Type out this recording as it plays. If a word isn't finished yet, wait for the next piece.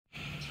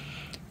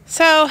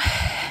So,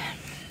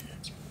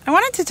 I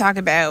wanted to talk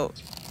about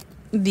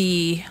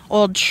the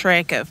old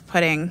trick of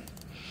putting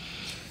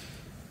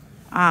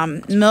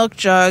milk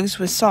jugs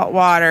with salt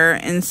water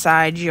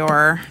inside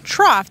your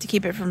trough to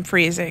keep it from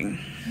freezing.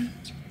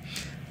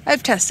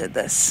 I've tested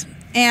this,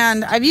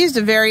 and I've used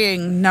a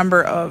varying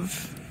number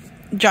of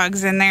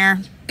jugs in there,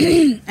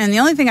 and the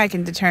only thing I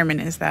can determine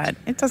is that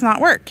it does not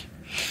work.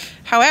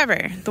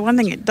 However, the one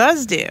thing it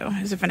does do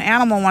is if an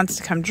animal wants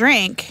to come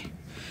drink,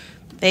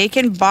 they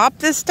can bop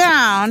this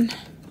down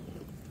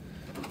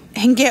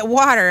and get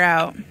water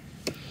out.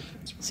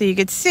 So you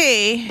could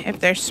see, if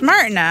they're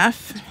smart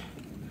enough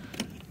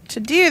to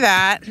do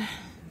that,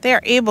 they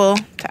are able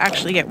to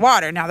actually get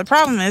water. Now, the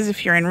problem is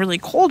if you're in really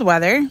cold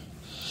weather,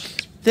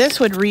 this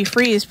would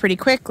refreeze pretty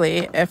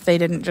quickly if they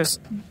didn't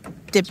just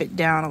dip it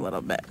down a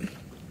little bit.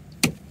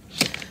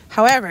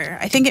 However,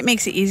 I think it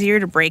makes it easier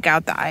to break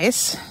out the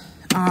ice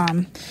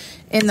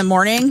in the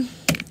morning,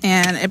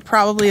 and it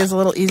probably is a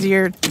little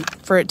easier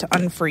for it to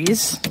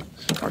unfreeze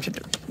or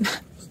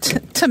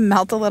to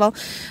melt a little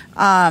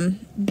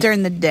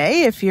during the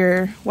day if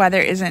your weather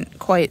isn't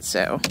quite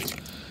so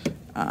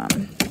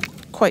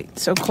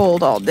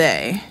cold all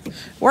day.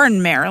 We're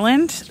in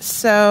Maryland,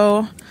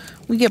 so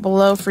we get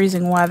below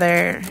freezing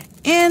weather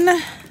in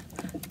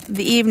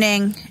the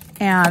evening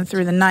and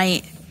through the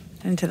night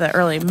into the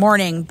early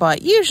morning,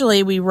 but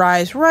usually we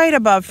rise right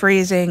above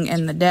freezing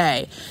in the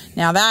day.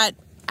 Now that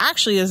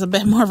actually is a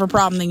bit more of a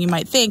problem than you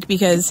might think,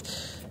 because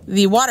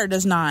the water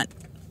does not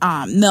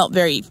melt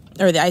the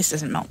ice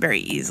doesn't melt very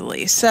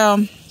easily.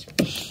 So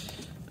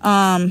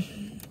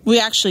we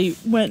actually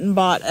went and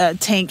bought a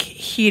tank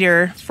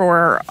heater for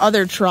our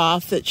other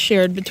trough that's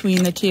shared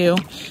between the two.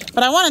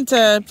 But I wanted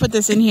to put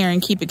this in here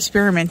and keep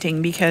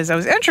experimenting because I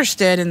was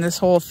interested in this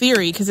whole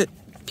theory, because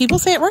people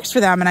say it works for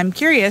them, and I'm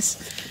curious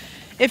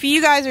if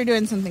you guys are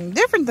doing something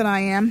different than I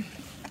am.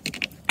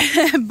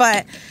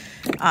 But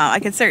I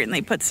could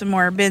certainly put some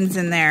more bins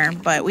in there,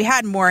 but we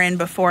had more in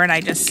before and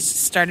I just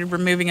started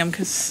removing them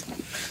because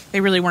they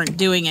really weren't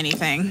doing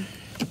anything.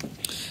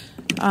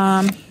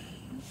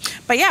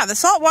 But yeah, the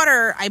salt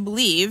water, I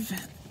believe,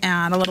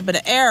 and a little bit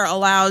of air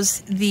allows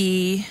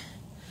the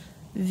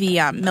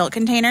milk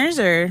containers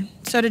or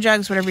soda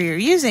jugs, whatever you're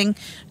using,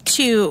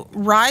 to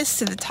rise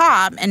to the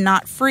top and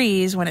not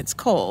freeze when it's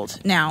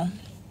cold. Now,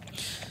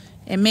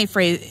 it may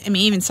freeze, I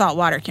mean, even salt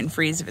water can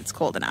freeze if it's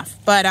cold enough,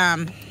 but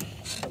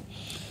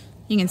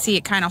you can see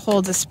it kind of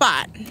holds a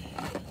spot,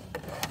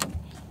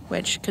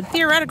 which could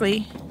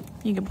theoretically,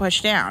 you could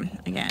push down.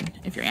 Again,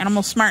 if your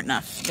animal's smart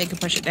enough, they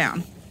could push it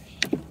down.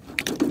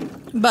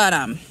 But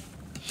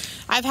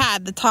I've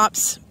had the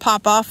tops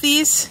pop off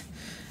these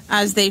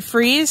as they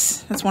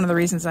freeze. That's one of the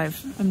reasons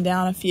I'm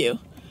down a few.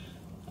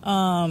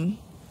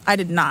 I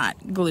did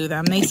not glue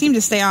them. They seem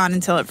to stay on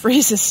until it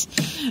freezes.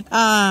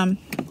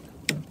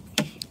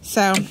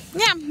 So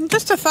yeah,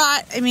 just a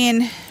thought. I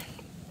mean,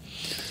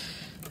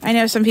 I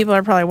know some people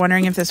are probably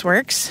wondering if this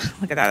works.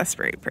 Look at that, that's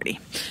very pretty.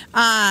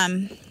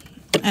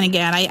 And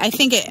again, I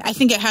think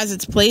it has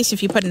its place.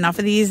 If you put enough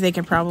of these, they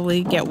can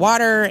probably get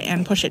water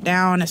and push it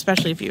down,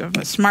 especially if you have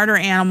a smarter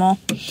animal.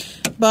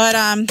 But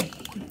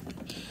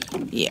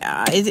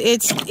yeah,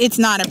 it's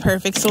not a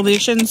perfect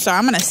solution, so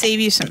I'm gonna save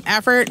you some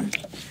effort.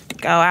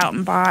 Go out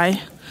and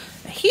buy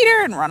a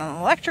heater and run an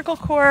electrical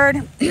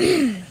cord.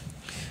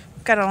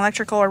 Got an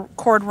electrical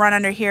cord run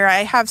under here. I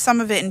have some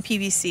of it in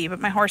PVC,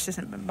 but my horse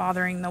hasn't been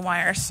bothering the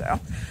wire,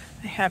 so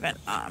I haven't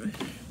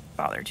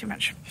bothered too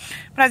much.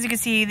 But as you can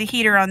see, the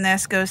heater on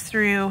this goes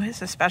through,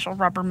 it's a special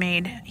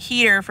Rubbermaid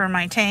heater for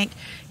my tank,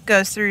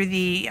 goes through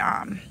the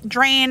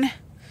drain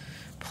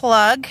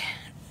plug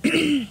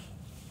and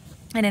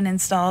it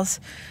installs,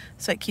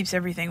 so it keeps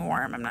everything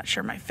warm. I'm not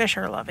sure my fish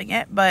are loving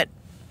it, but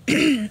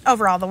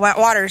overall the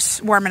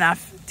water's warm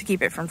enough to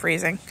keep it from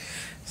freezing.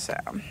 So,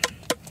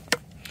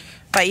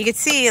 but you can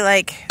see,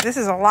 like, this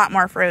is a lot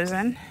more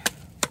frozen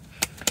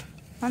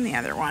than the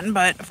other one,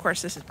 but of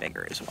course this is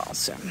bigger as well,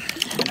 so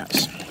who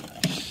knows.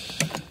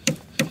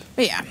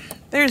 But yeah,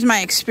 there's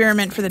my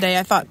experiment for the day.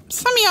 I thought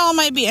some of y'all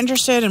might be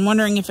interested and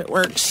wondering if it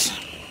works.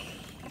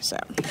 So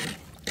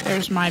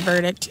there's my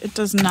verdict. It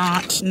does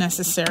not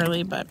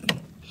necessarily, but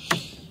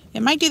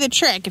it might do the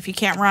trick if you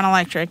can't run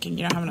electric and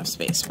you don't have enough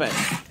space. But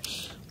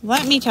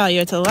let me tell you,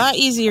 it's a lot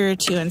easier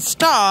to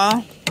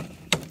install.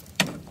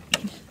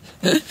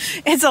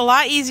 It's a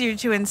lot easier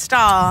to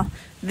install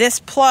this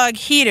plug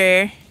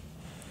heater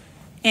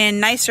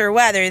in nicer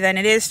weather than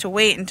it is to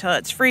wait until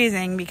it's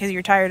freezing because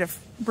you're tired of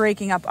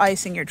breaking up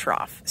ice in your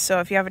trough. So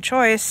if you have a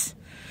choice,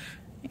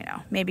 you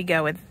know, maybe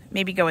go with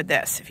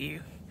this if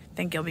you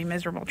think you'll be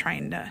miserable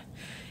trying to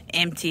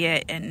empty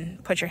it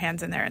and put your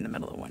hands in there in the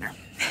middle of winter.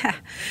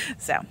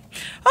 So,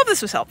 hope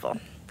this was helpful.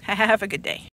 Have a good day.